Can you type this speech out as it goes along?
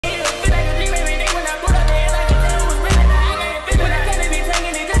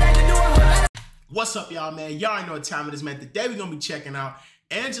What's up, y'all, man? Y'all already know what time it is, man. Today we're gonna be checking out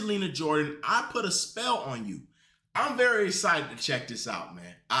Angelina Jordan, I Put a Spell on You. I'm very excited to check this out,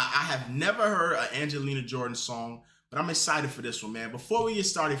 man. I have never heard an Angelina Jordan song, but I'm excited for this one, man. Before we get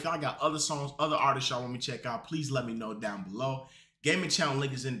started, if y'all got other songs, other artists y'all want me to check out, please let me know down below. Gaming channel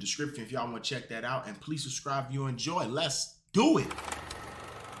link is in the description if y'all want to check that out. And please subscribe if you enjoy. Let's do it.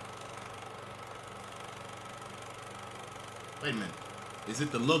 Wait a minute. Is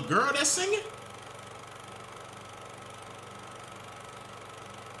it the little girl that's singing?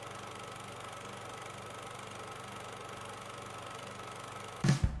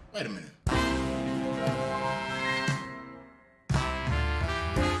 Wait a minute.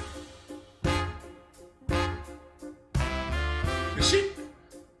 Is she?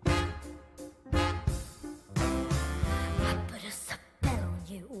 I put a spell on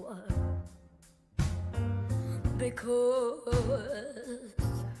you because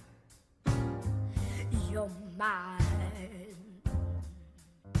you're mine.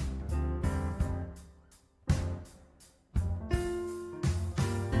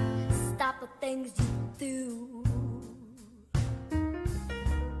 Stop the things you do.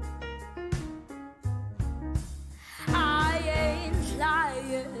 I ain't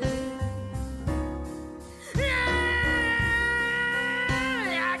lying.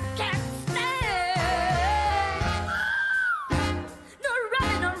 I can't stand no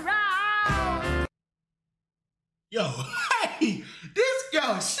running around. Yo, hey,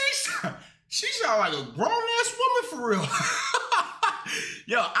 she sound like a grown-ass woman for real.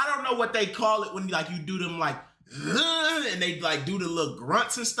 Yo, I don't know what they call it when like you do them like and they like do the little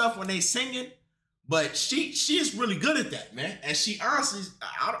grunts and stuff when they singing, but she is really good at that, man. And she honestly,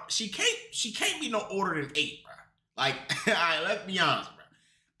 she can't be no older than 8, bro. Like, all right, let's be honest, bro.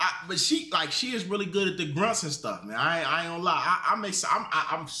 But she is really good at the grunts and stuff, man. I ain't gonna lie.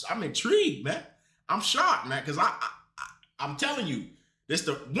 I'm intrigued, man. I'm shocked, man, because I'm telling you, this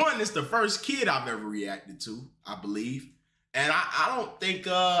the first kid I've ever reacted to, I believe. And I don't think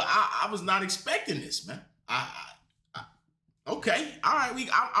I was not expecting this, man. Okay, all right.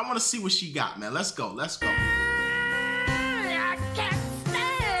 I want to see what she got, man. Let's go. Let's go. I can't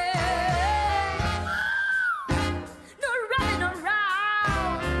stand no running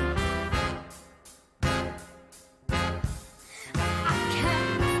around. I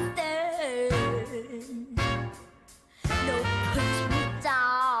can't stand no putting me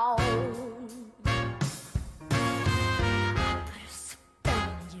down.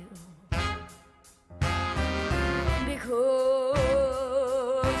 Because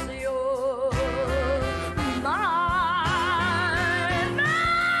you're mine.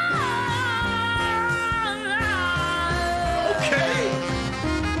 Okay.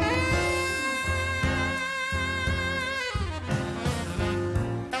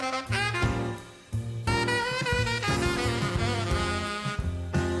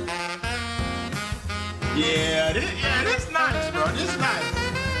 Yeah, this nice, bro. This nice.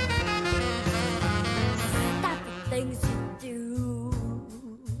 Things you do.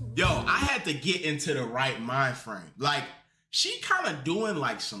 Yo, I had to get into the right mind frame. Like, she kind of doing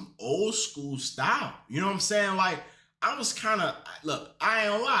like some old school style. You know what I'm saying? Like, I was kind of, look, I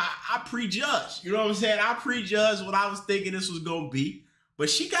ain't gonna lie, I prejudged. You know what I'm saying? I prejudged what I was thinking this was gonna be. But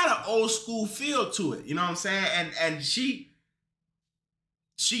she got an old school feel to it. You know what I'm saying? And she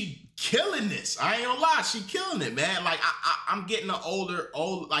killing this. I ain't gonna lie, she killing it, man. Like, I'm getting an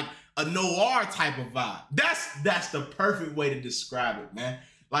old, like a noir type of vibe. That's the perfect way to describe it, man.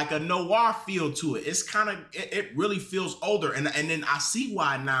 Like a noir feel to it. It's kind of, it really feels older. And then I see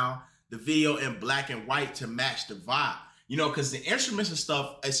why now the video in black and white to match the vibe. You know, because the instruments and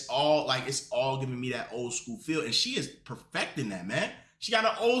stuff, it's all giving me that old school feel. And she is perfecting that, man. She got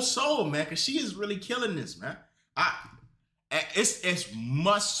an old soul, man, because she is really killing this, man. It's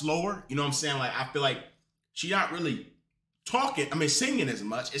much slower. You know what I'm saying? Like, I feel like she not really singing as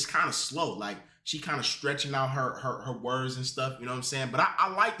much. It's kind of slow. Like, she kind of stretching out her words and stuff. You know what I'm saying? But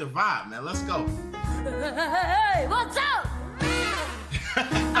I like the vibe, man. Let's go. Hey, what's up?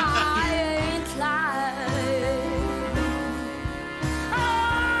 I ain't lying.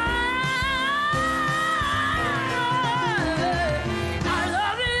 I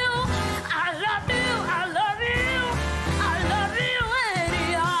love you. I love you. I love you. I love you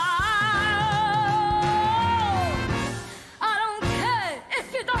anyhow. I don't care if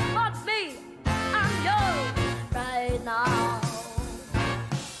you don't want me. I'm yours right now.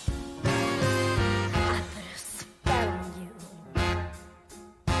 I put a spell on you.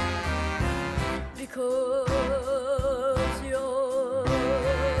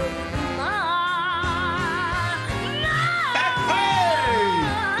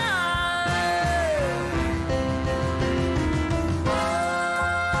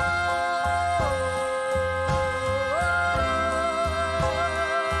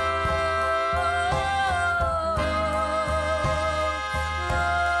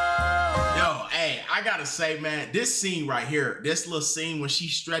 gotta say, man, this scene right here, this little scene when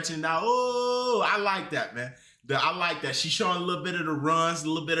she's stretching out, oh, I like that, man. I like that. She's showing a little bit of the runs, a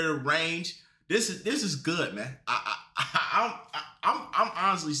little bit of the range. This is good, man. I'm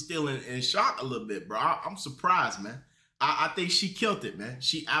honestly still in shock a little bit, bro. I'm surprised, man. I think she killed it, man.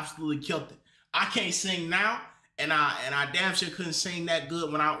 She absolutely killed it. I can't sing now, and I damn sure couldn't sing that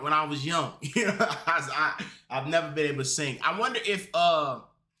good when I was young. You know, I've never been able to sing. I wonder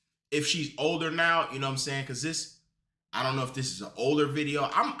if she's older now. You know what I'm saying? Because this, I don't know if this is an older video.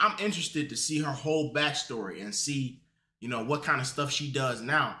 I'm interested to see her whole backstory and see, you know, what kind of stuff she does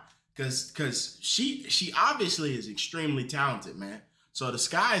now. Cause she obviously is extremely talented, man. So the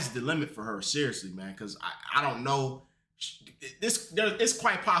sky's the limit for her, seriously, man. Cause I don't know. It's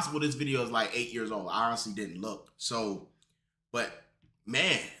quite possible this video is like 8 years old. I honestly didn't look. So, but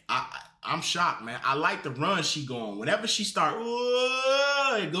man, I'm shocked, man. I like the run she going. Whenever she start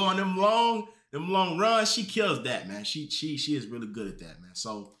going them long runs, she kills that, man. She is really good at that, man.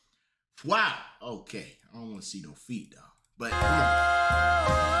 So, wow. Okay, I don't want to see no feet though. But come on.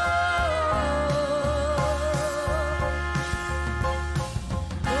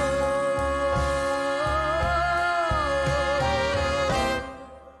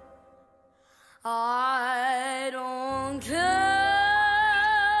 I don't care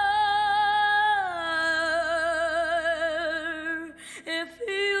if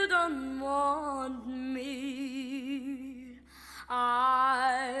you don't want me.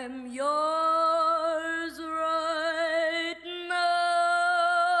 I'm yours right now.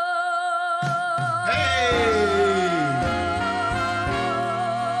 Hey!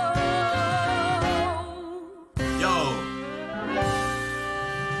 Yo!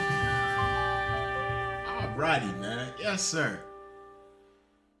 Alrighty, man. Yes, sir.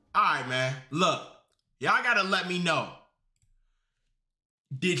 All right, man. Look, y'all gotta let me know.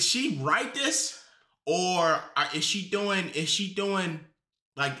 Did she write this, or is she doing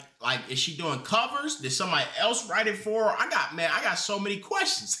covers? Did somebody else write it for her? I got so many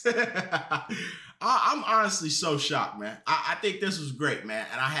questions. I'm honestly so shocked, man. I think this was great, man,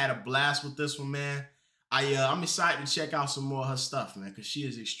 and I had a blast with this one, man. I'm excited to check out some more of her stuff, man, because she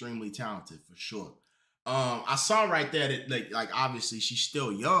is extremely talented for sure. I saw right there that like obviously she's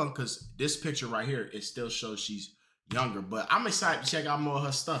still young, because this picture right here, it still shows she's younger, but I'm excited to check out more of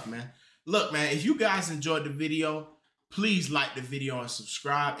her stuff, man. Look, man, if you guys enjoyed the video, please like the video and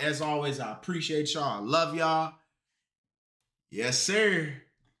subscribe. As always, I appreciate y'all. I love y'all. Yes, sir.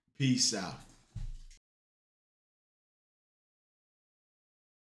 Peace out.